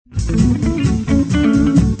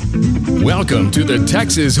Welcome to the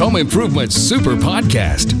Texas Home Improvement Super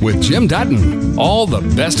Podcast with Jim Dutton. All the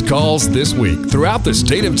best calls this week throughout the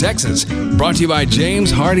state of Texas. Brought to you by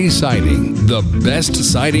James Hardie Siding, the best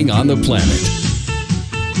siding on the planet.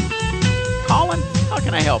 Colin, how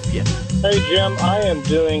can I help you? Hey, Jim. I am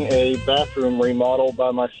doing a bathroom remodel by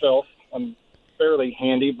myself. I'm fairly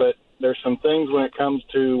handy, but there's some things when it comes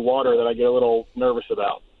to water that I get a little nervous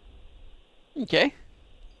about. Okay.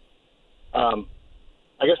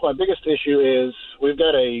 I guess my biggest issue is we've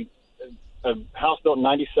got a house built in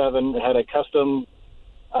 97. It had a custom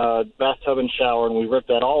bathtub and shower, and we ripped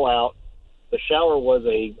that all out. The shower was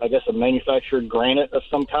a manufactured granite of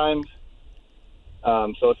some kind.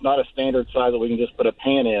 So it's not a standard size that we can just put a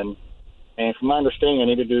pan in. And from my understanding, I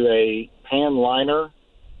need to do a pan liner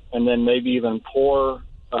and then maybe even pour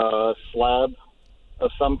a slab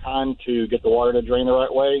of some kind to get the water to drain the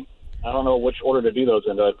right way. I don't know which order to do those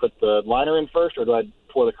in. Do I put the liner in first, or do I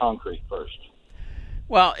pour the concrete first?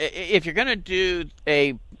 Well, if you're going to do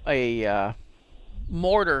a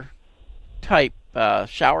mortar type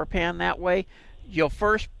shower pan that way, you'll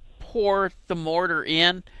first pour the mortar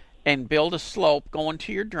in and build a slope going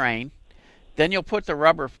to your drain. Then you'll put the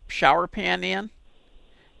rubber shower pan in,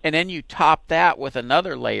 and then you top that with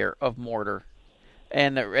another layer of mortar.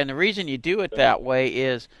 And the reason you do it that way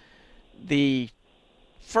is the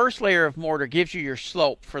first layer of mortar gives you your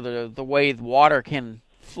slope for the way the water can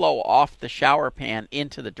flow off the shower pan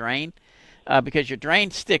into the drain, because your drain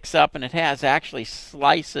sticks up and it has actually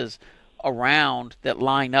slices around that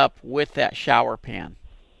line up with that shower pan.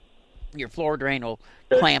 Your floor drain will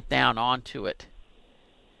clamp down onto it.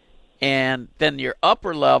 And then your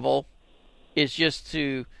upper level is just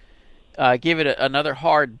to give it another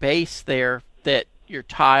hard base there that your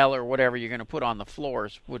tile or whatever you're going to put on the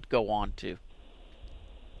floors would go on to.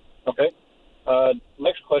 Okay.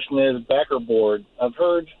 Next question is backer board. I've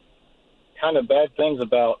heard kind of bad things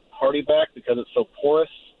about HardieBack because it's so porous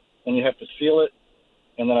and you have to seal it.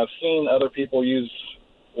 And then I've seen other people use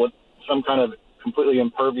some kind of completely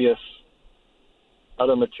impervious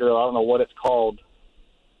other material. I don't know what it's called.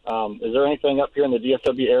 Is there anything up here in the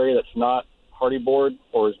DFW area that's not Hardie board,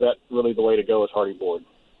 or is that really the way to go, is Hardie board?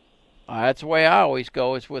 That's the way I always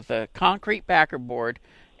go, is with a concrete backer board,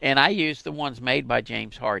 and I use the ones made by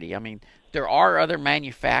James Hardie. I mean, there are other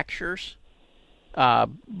manufacturers,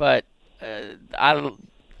 but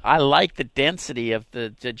I like the density of the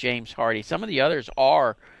James Hardie. Some of the others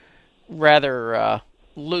are rather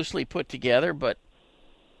loosely put together, but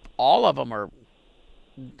all of them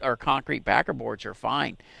are concrete backer boards are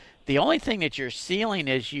fine. The only thing that you're sealing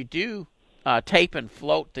is you do tape and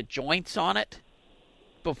float the joints on it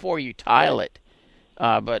before you tile it.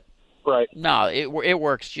 But right. No, it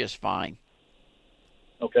works just fine.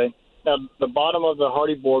 Okay. Now, the bottom of the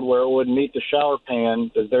Hardie board where it would meet the shower pan,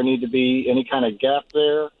 does there need to be any kind of gap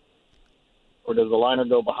there? Or does the liner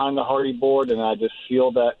go behind the Hardie board and I just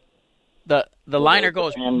seal that? The liner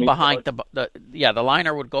goes behind the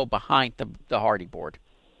liner would go behind the Hardie board.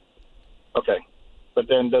 Okay. But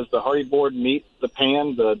then does the Hardie board meet the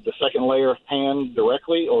pan, the second layer of pan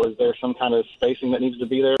directly, or is there some kind of spacing that needs to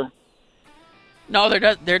be there? No,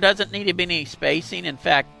 there doesn't need to be any spacing. In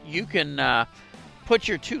fact, you can put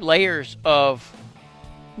your two layers of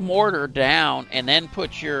mortar down and then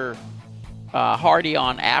put your Hardie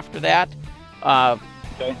on after that.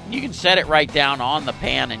 Okay. You can set it right down on the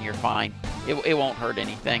pan and you're fine. It won't hurt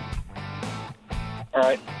anything. All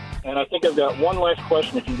right. And I think I've got one last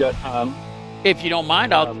question if you've got time. If you don't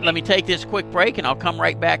mind, let me take this quick break and I'll come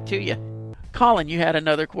right back to you. Colin, you had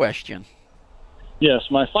another question. Yes,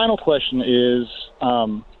 my final question is,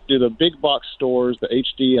 do the big box stores, the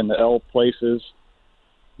HD and the L places,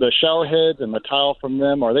 the shower heads and the tile from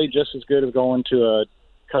them, are they just as good as going to a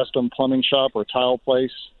custom plumbing shop or tile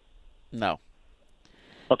place? No.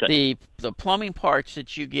 Okay. The plumbing parts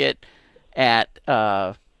that you get at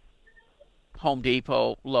Home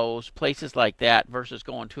Depot, Lowe's, places like that, versus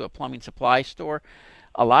going to a plumbing supply store,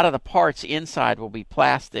 a lot of the parts inside will be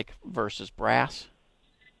plastic versus brass.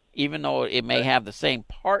 Even though it may have the same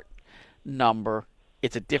part number,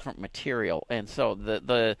 it's a different material, and so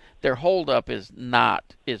their holdup is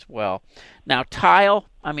not as well. Now, tile,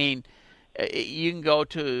 I mean, you can go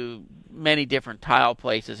to many different tile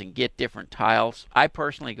places and get different tiles. I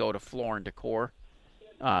personally go to Floor and Decor.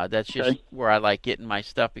 That's just where I like getting my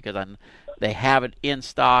stuff, because they have it in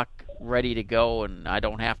stock, ready to go, and I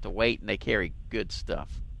don't have to wait, and they carry good stuff.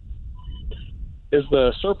 Is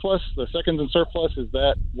the surplus, the seconds and surplus, is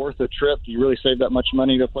that worth a trip? Do you really save that much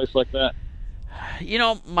money at a place like that? You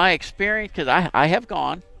know, my experience, because I have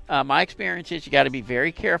gone, my experience is you got to be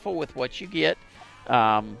very careful with what you get.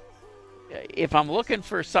 If I'm looking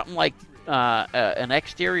for something like an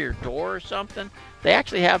exterior door or something, they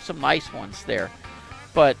actually have some nice ones there.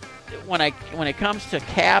 But when it comes to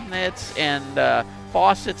cabinets and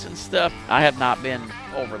faucets and stuff, I have not been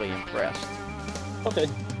overly impressed. Okay.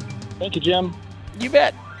 Thank you, Jim. You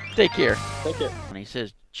bet. Take care. Take care. And he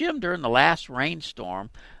says, Jim, during the last rainstorm,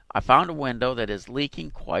 I found a window that is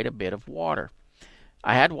leaking quite a bit of water.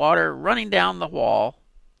 I had water running down the wall.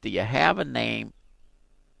 Do you have a name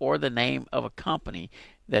or the name of a company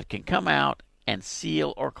that can come out and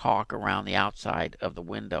seal or caulk around the outside of the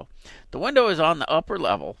window? The window is on the upper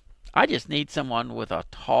level. I just need someone with a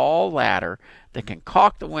tall ladder that can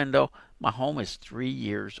caulk the window. My home is 3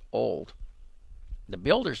 years old. The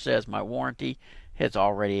builder says my warranty has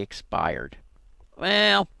already expired.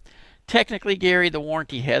 Well, technically, Gary, the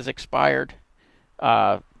warranty has expired.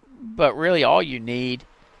 But really all you need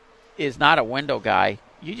is not a window guy.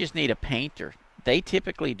 You just need a painter. They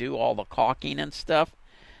typically do all the caulking and stuff.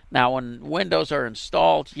 Now, when windows are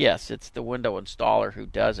installed, yes, it's the window installer who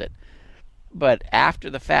does it. But after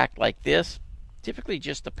the fact like this, typically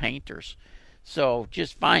just the painters. So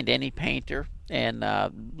just find any painter and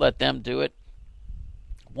let them do it.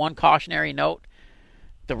 One cautionary note,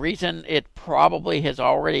 the reason it probably has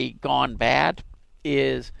already gone bad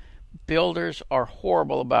is builders are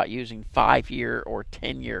horrible about using 5-year or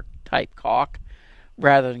 10-year type caulk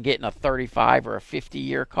rather than getting a 35 or a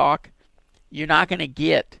 50-year caulk. You're not going to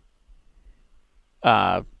get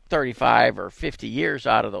 35 or 50 years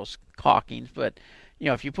out of those caulkings, but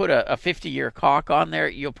if you put a 50-year caulk on there,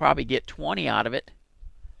 you'll probably get 20 out of it.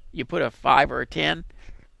 You put a 5 or a 10,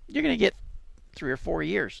 you're going to get 3 or 4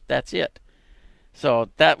 years. That's it. So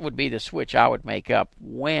that would be the switch I would make up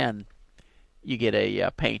when you get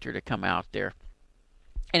a painter to come out there.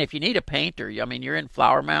 And if you need a painter, you're in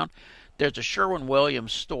Flower Mound, there's a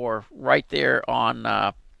Sherwin-Williams store right there on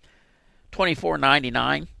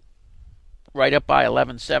 2499, right up by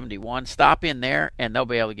 1171. Stop in there, and they'll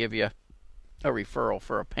be able to give you a referral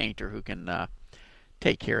for a painter who can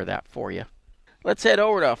take care of that for you. Let's head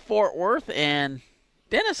over to Fort Worth. And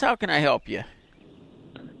Dennis, how can I help you?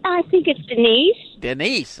 I think it's Denise.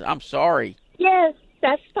 Denise, I'm sorry. Yes,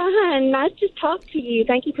 that's fine. Nice to talk to you.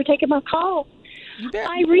 Thank you for taking my call. You bet.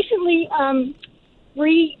 I recently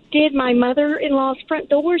redid my mother-in-law's front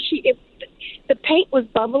door. The paint was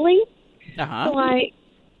bubbling, so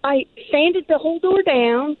I sanded the whole door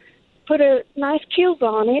down, put a nice Kilz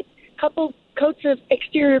on it, a couple coats of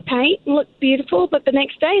exterior paint, and looked beautiful. But the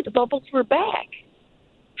next day, the bubbles were back.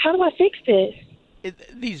 How do I fix this?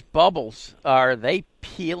 These bubbles, are they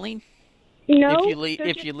peeling? No.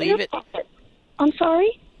 If you leave it, I'm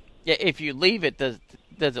sorry. Yeah, if you leave it, does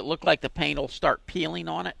it look like the paint will start peeling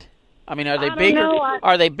on it? Are they I don't bigger? know.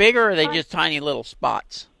 Are they bigger, or are they just tiny little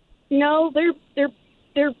spots? No, they're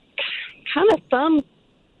kind of thumb.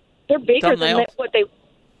 They're bigger than what they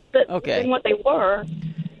than what they were.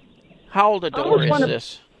 How old a door is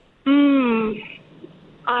this?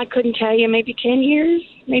 I couldn't tell you. Maybe 10 years.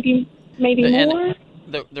 Maybe more.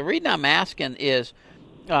 The reason I'm asking is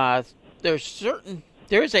there's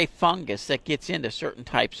a fungus that gets into certain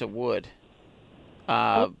types of wood.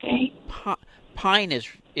 Okay. Pine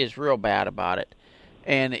is real bad about it,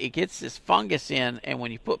 and it gets this fungus in, and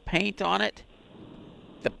when you put paint on it,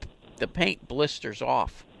 the paint blisters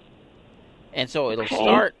off, and so it'll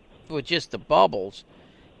start with just the bubbles,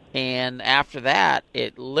 and after that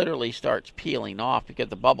it literally starts peeling off because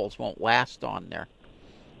the bubbles won't last on there.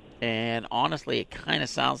 And honestly, it kind of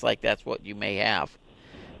sounds like that's what you may have.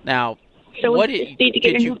 Now, so what need to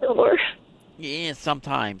get a new door? Yeah,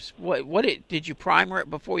 sometimes. Did you primer it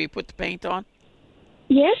before you put the paint on?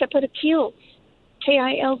 Yes, I put a Kilz,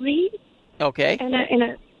 Kilz. Okay. And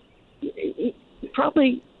a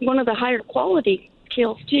probably one of the higher quality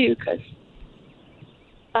Kilz too, because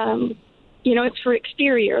it's for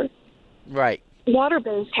exterior. Right.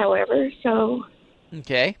 Water-based, however. So.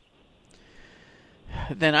 Okay.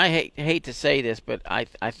 Then I hate to say this, but I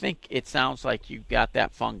think it sounds like you've got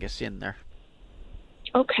that fungus in there.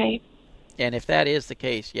 Okay. And if that is the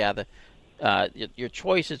case, yeah, your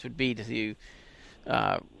choices would be to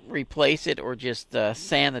replace it or just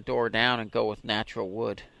sand the door down and go with natural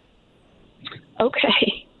wood.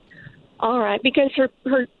 Okay. All right, because her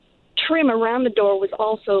trim around the door was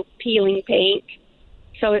also peeling paint,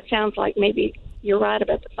 so it sounds like maybe you're right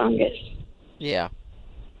about the fungus. Yeah.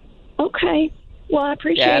 Okay. Well, I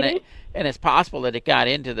appreciate it. And it's possible that it got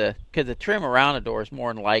into because the trim around the door is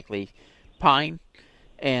more than likely pine,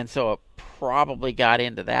 and so it probably got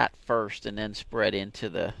into that first and then spread into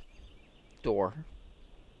the door.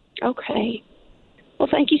 Okay. Well,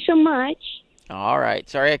 thank you so much. All right.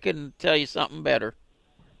 Sorry I couldn't tell you something better.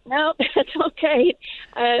 No, that's okay.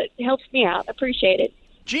 It helps me out. Appreciate it.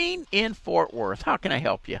 Gene in Fort Worth, how can I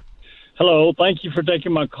help you? Hello, thank you for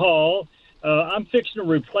taking my call. I'm fixing to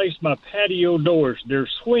replace my patio doors. They're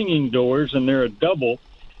swinging doors, and they're a double.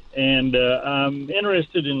 And I'm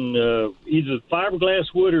interested in either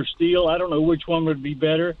fiberglass, wood, or steel. I don't know which one would be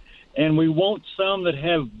better. And we want some that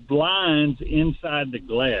have blinds inside the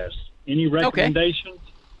glass. Any recommendations?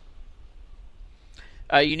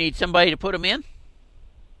 Okay. You need somebody to put them in?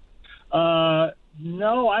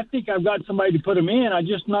 No, I think I've got somebody to put them in. I'm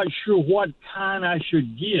just not sure what kind I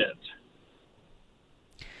should get.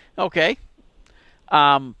 Okay.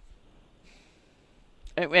 And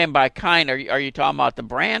by kind, are you talking about the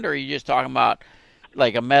brand, or are you just talking about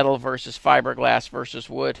like a metal versus fiberglass versus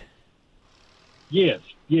wood? Yes.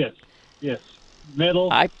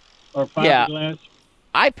 Metal or fiberglass? Yeah,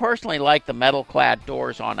 I personally like the metal-clad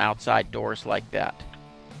doors on outside doors like that.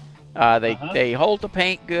 They hold the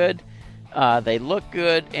paint good, they look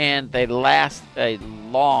good, and they last a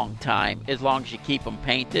long time as long as you keep them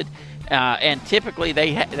painted. And typically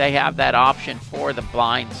they have that option for the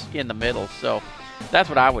blinds in the middle, so that's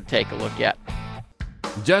what I would take a look at.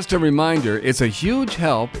 Just a reminder, it's a huge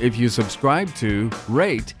help if you subscribe to,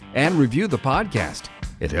 rate, and review the podcast.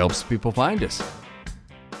 It helps people find us.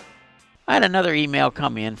 I had another email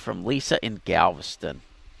come in from Lisa in Galveston.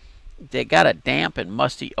 They got a damp and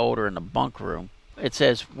musty odor in the bunk room. It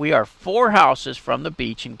says, "We are 4 houses from the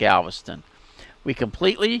beach in Galveston. We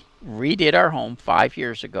completely redid our home 5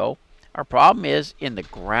 years ago. Our problem is in the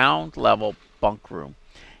ground level bunk room.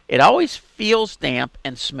 It always feels damp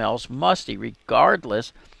and smells musty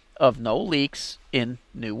regardless of no leaks in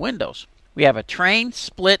new windows. We have a Trane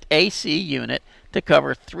split AC unit to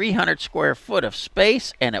cover 300 square foot of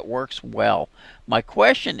space, and it works well. My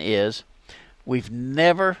question is, we've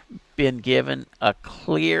never been given a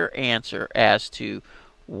clear answer as to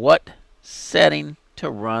what setting to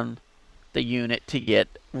run the unit to get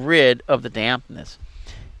rid of the dampness.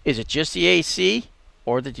 Is it just the AC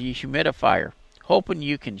or the dehumidifier? Hoping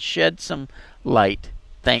you can shed some light.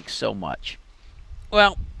 Thanks so much."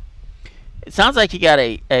 Well, it sounds like you got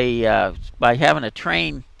by having a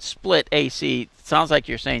Trane split AC, it sounds like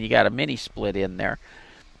you're saying you got a mini split in there.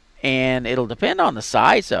 And it'll depend on the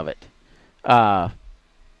size of it.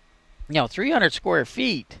 300 square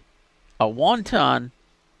feet, a 1-ton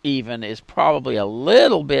even is probably a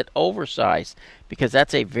little bit oversized because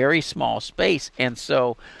that's a very small space. And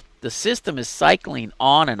so the system is cycling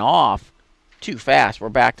on and off too fast. We're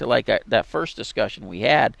back to like that first discussion we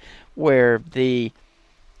had where the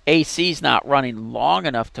AC's not running long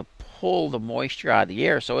enough to pull the moisture out of the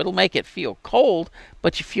air. So it'll make it feel cold,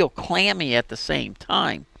 but you feel clammy at the same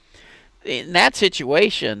time. In that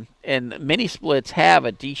situation, and mini splits have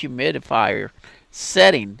a dehumidifier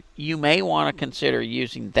setting, you may want to consider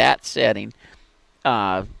using that setting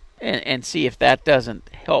and see if that doesn't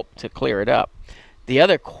help to clear it up. The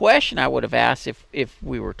other question I would have asked if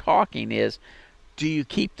we were talking is, do you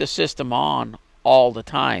keep the system on all the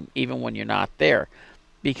time, even when you're not there?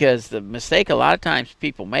 Because the mistake a lot of times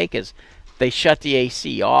people make is they shut the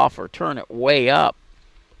AC off or turn it way up.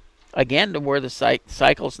 Again, to where the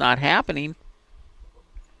cycle's not happening,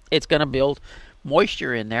 it's going to build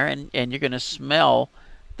moisture in there, and you're going to smell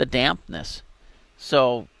the dampness.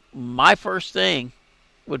 So my first thing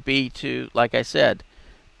would be to, like I said,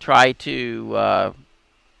 try to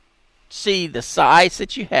see the size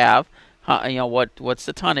that you have, what's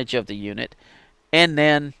the tonnage of the unit, and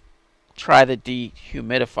then try the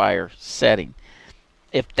dehumidifier setting.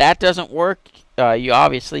 If that doesn't work, you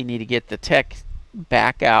obviously need to get the tech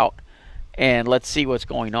back out and let's see what's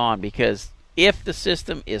going on, because if the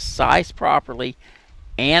system is sized properly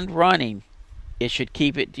and running, it should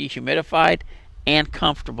keep it dehumidified and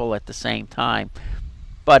comfortable at the same time.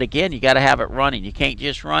 But again, you got to have it running. You can't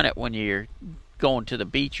just run it when you're going to the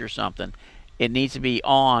beach or something. It needs to be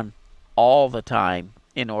on all the time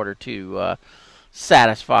in order to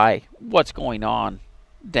satisfy what's going on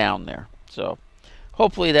down there. So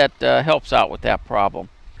hopefully that helps out with that problem.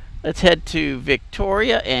 Let's head to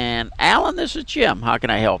Victoria. And Alan, this is Jim. How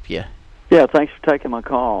can I help you? Yeah, thanks for taking my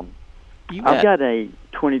call. You bet. I've got a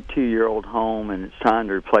 22-year-old home, and it's time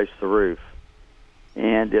to replace the roof.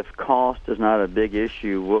 And if cost is not a big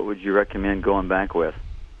issue, what would you recommend going back with?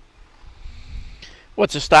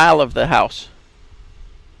 What's the style of the house?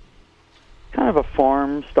 Kind of a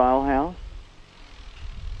farm-style house.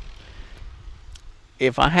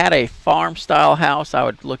 If I had a farm-style house, I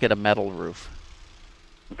would look at a metal roof.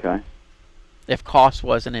 Okay. If cost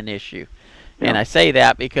wasn't an issue. Yeah. And I say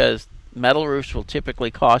that because metal roofs will typically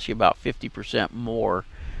cost you about 50% more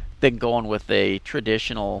than going with a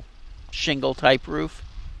traditional shingle-type roof.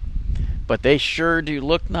 but they sure do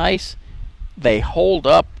look nice. They hold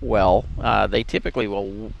up well. They typically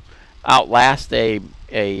will outlast a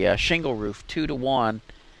shingle roof 2-to-1.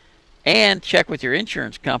 And check with your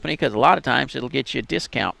insurance company, because a lot of times it'll get you a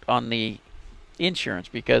discount on the insurance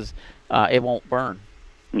because it won't burn.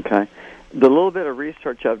 Okay. The little bit of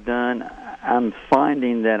research I've done, I'm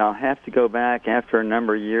finding that I'll have to go back after a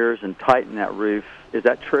number of years and tighten that roof. Is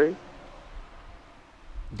that true?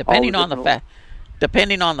 Depending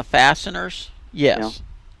on the fasteners, yes. Yeah.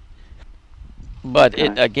 But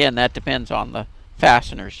again, that depends on the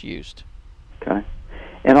fasteners used. Okay.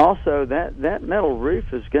 And also, that metal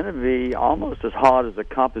roof is going to be almost as hot as a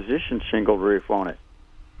composition shingle roof, won't it?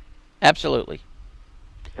 Absolutely.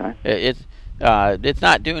 Okay. It's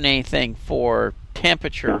not doing anything for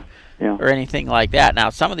temperature or anything like that.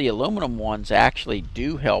 Now, some of the aluminum ones actually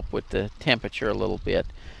do help with the temperature a little bit.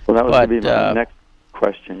 Well, that was going to be my next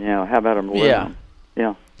question. Yeah, how about aluminum?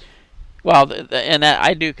 Yeah. Well, and that,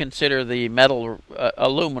 I do consider the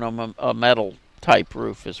aluminum a metal type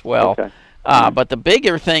roof as well. Okay. But the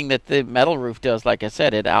bigger thing that the metal roof does, like I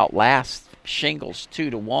said, it outlasts shingles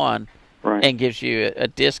 2-to-1 and gives you a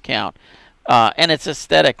discount. And it's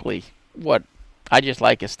aesthetically I just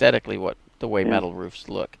like the way metal roofs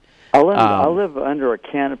look. I live under a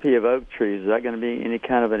canopy of oak trees. Is that going to be any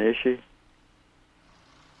kind of an issue?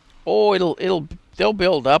 Oh, they'll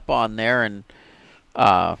build up on there, and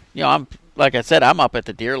I'm like I said, I'm up at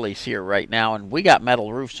the deer lease here right now, and we got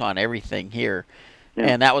metal roofs on everything here. Yeah.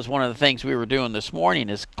 And that was one of the things we were doing this morning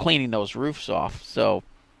is cleaning those roofs off. So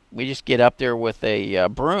we just get up there with a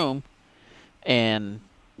broom and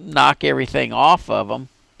knock everything off of them,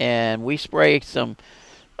 and we spray some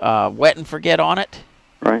wet and forget on it.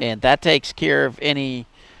 Right. And that takes care of any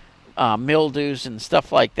mildews and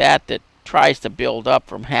stuff like that tries to build up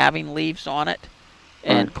from having leaves on it,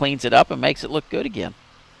 and cleans it up and makes it look good again.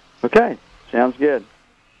 Okay, sounds good.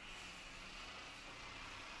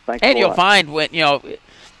 Thanks and you'll find when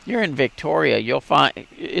you're in Victoria, you'll find,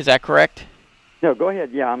 is that correct? No, go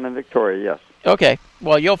ahead. Yeah, I'm in Victoria. Yes. Okay.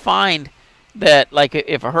 Well, you'll find that like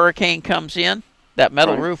if a hurricane comes in, that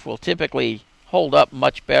metal roof will typically hold up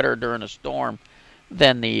much better during a storm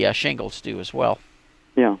than the shingles do as well.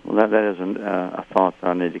 Yeah, well, that is a thought that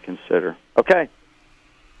I need to consider. Okay.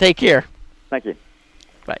 Take care. Thank you.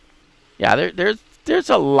 Bye. Yeah, there's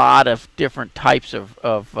a lot of different types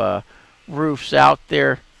of roofs out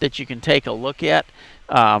there that you can take a look at.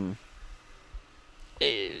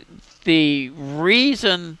 The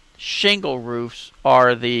reason shingle roofs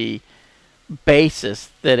are the basis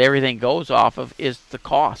that everything goes off of is the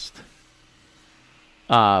cost.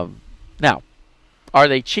 Now, are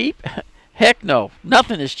they cheap? Heck no.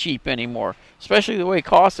 Nothing is cheap anymore, especially the way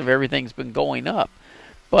cost of everything's been going up.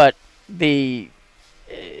 But when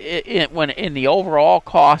in the overall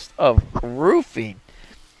cost of roofing,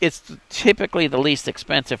 it's typically the least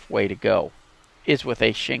expensive way to go is with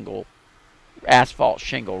a asphalt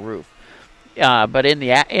shingle roof. But in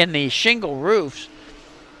the shingle roofs,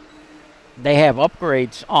 they have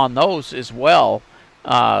upgrades on those as well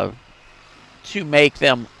to make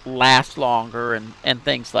them last longer and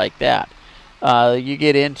things like that. You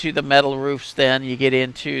get into the metal roofs, then you get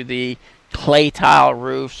into the clay tile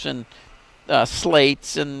roofs and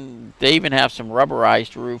slates, and they even have some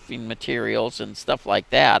rubberized roofing materials and stuff like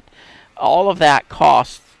that. All of that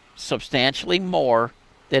costs substantially more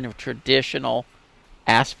than a traditional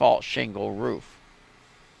asphalt shingle roof.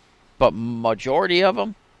 But majority of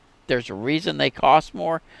them, there's a reason they cost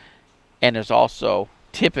more, and there's also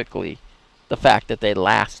typically the fact that they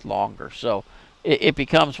last longer. So it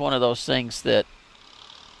becomes one of those things that,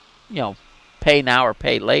 pay now or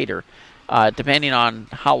pay later, depending on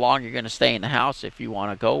how long you're going to stay in the house if you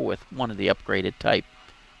want to go with one of the upgraded type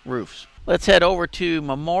roofs. Let's head over to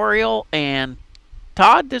Memorial. And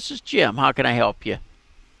Todd, this is Jim. How can I help you?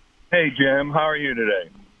 Hey, Jim. How are you today?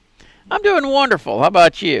 I'm doing wonderful. How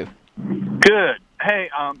about you? Good. Hey,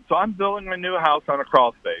 so I'm building a new house on a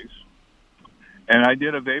crawl space, and I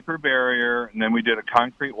did a vapor barrier, and then we did a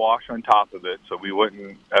concrete wash on top of it so we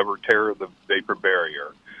wouldn't ever tear the vapor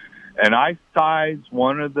barrier. And I sized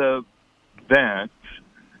one of the vents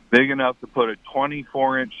big enough to put a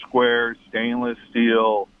 24-inch square stainless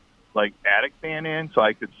steel attic fan in so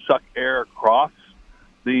I could suck air across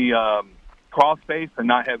the crawl space and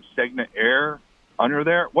not have stagnant air under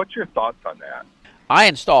there. What's your thoughts on that? I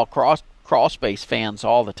install crawl space fans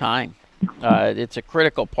all the time. It's a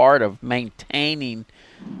critical part of maintaining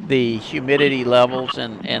the humidity levels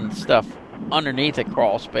and stuff underneath a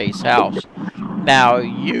crawl space house. Now,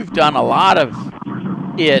 you've done a lot of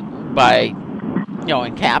it by,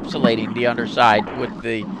 encapsulating the underside with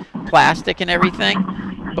the plastic and everything,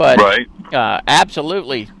 but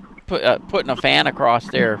absolutely putting a fan across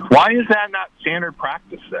there. Why is that not standard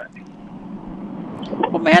practice then?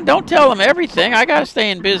 Well, man, don't tell them everything. I got to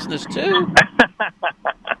stay in business too.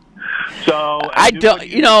 So I don't,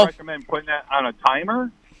 you know, recommend putting that on a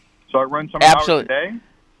timer so it runs some hours a day.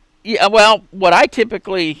 Yeah, well, what I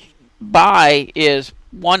typically buy is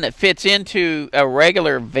one that fits into a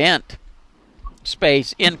regular vent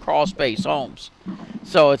space in crawl space homes.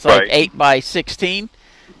 So it's like 8 by 16,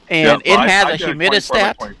 and it has a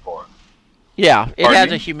humidistat. Yeah, it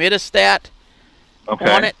has a humidistat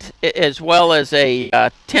on it, as well as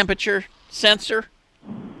a temperature sensor,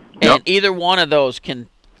 and either one of those can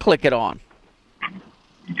click it on.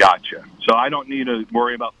 Gotcha. So I don't need to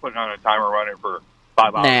worry about putting on a timer, running for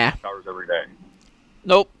 5 hours, 6 hours every day.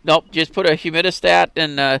 Nope. Just put a humidistat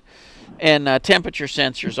and temperature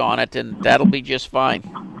sensors on it, and that'll be just fine.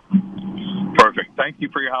 Perfect. Thank you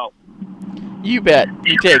for your help. You bet.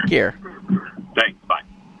 You take care. Thanks. Bye.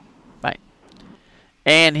 Bye.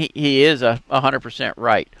 And he is 100%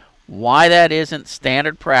 right. Why that isn't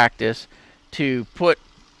standard practice to put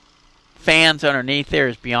fans underneath there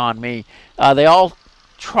is beyond me. They all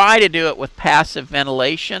try to do it with passive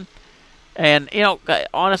ventilation. And, you know,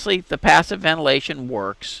 honestly, the passive ventilation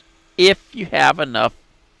works if you have enough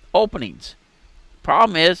openings.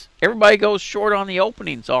 Problem is, everybody goes short on the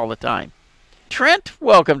openings all the time. Trent,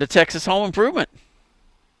 welcome to Texas Home Improvement.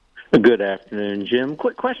 Good afternoon, Jim.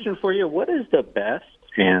 Quick question for you. What is the best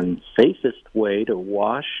and safest way to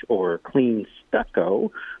wash or clean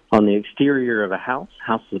stucco on the exterior of a house?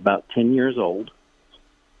 House is about 10 years old.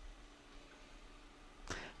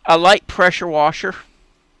 A light pressure washer.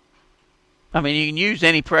 I mean, you can use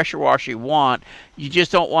any pressure washer you want. You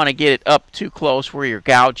just don't want to get it up too close where you're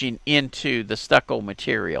gouging into the stucco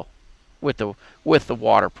material with the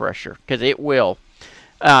water pressure, because it will.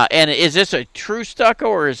 And is this a true stucco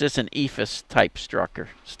or is this an EIFS type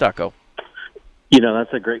stucco? You know,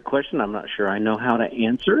 that's a great question. I'm not sure I know how to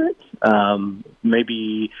answer it.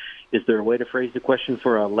 Maybe, is there a way to phrase the question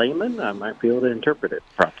for a layman? I might be able to interpret it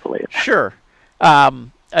properly. Sure.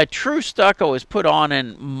 A true stucco is put on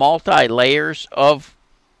in multi-layers of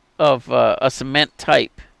a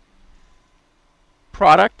cement-type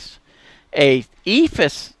product. A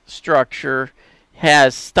EIFS structure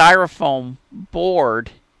has styrofoam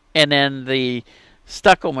board, and then the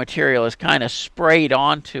stucco material is kind of sprayed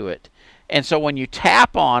onto it. And so when you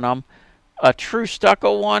tap on them, a true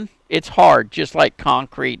stucco one, it's hard, just like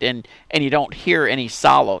concrete, and you don't hear any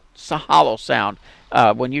hollow sound.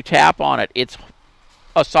 When you tap on it, it's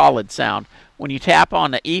a solid sound. When you tap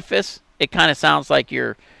on the EIFS, it kind of sounds like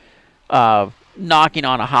you're knocking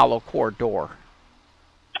on a hollow core door.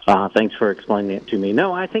 Thanks for explaining it to me.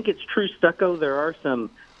 No, I think it's true stucco. There are some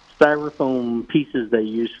styrofoam pieces they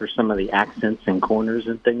use for some of the accents and corners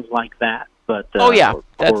and things like that. But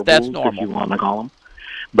that's normal, if you want to call them.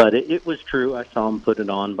 But it was true. I saw them put it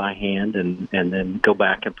on by hand and then go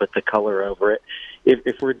back and put the color over it.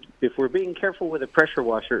 If we're being careful with a pressure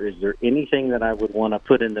washer, is there anything that I would want to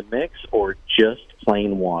put in the mix, or just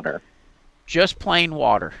plain water? Just plain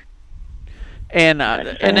water. And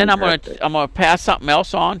then I'm gonna pass something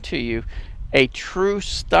else on to you. A true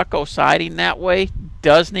stucco siding that way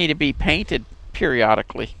does need to be painted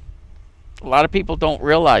periodically. A lot of people don't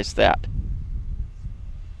realize that.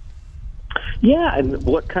 Yeah, and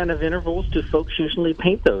what kind of intervals do folks usually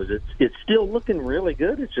paint those? It's still looking really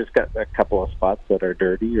good. It's just got a couple of spots that are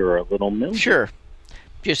dirty or a little mildew. Sure.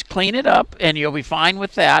 Just clean it up, and you'll be fine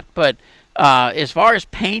with that. But as far as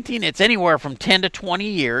painting, it's anywhere from 10 to 20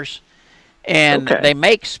 years. And they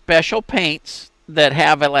make special paints that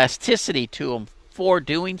have elasticity to them for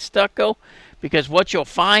doing stucco, because what you'll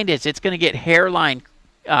find is it's going to get hairline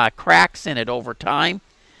cracks in it over time.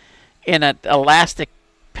 And an elastic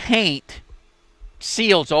paint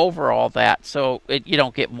seals over all that, so you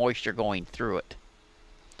don't get moisture going through it.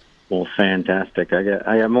 Well, fantastic. I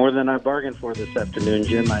got more than I bargained for this afternoon,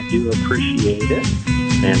 Jim. I do appreciate it.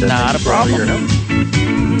 And not a problem.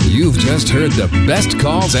 You've just heard the best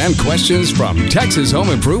calls and questions from Texas Home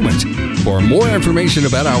Improvement. For more information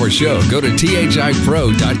about our show, go to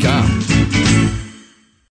thipro.com.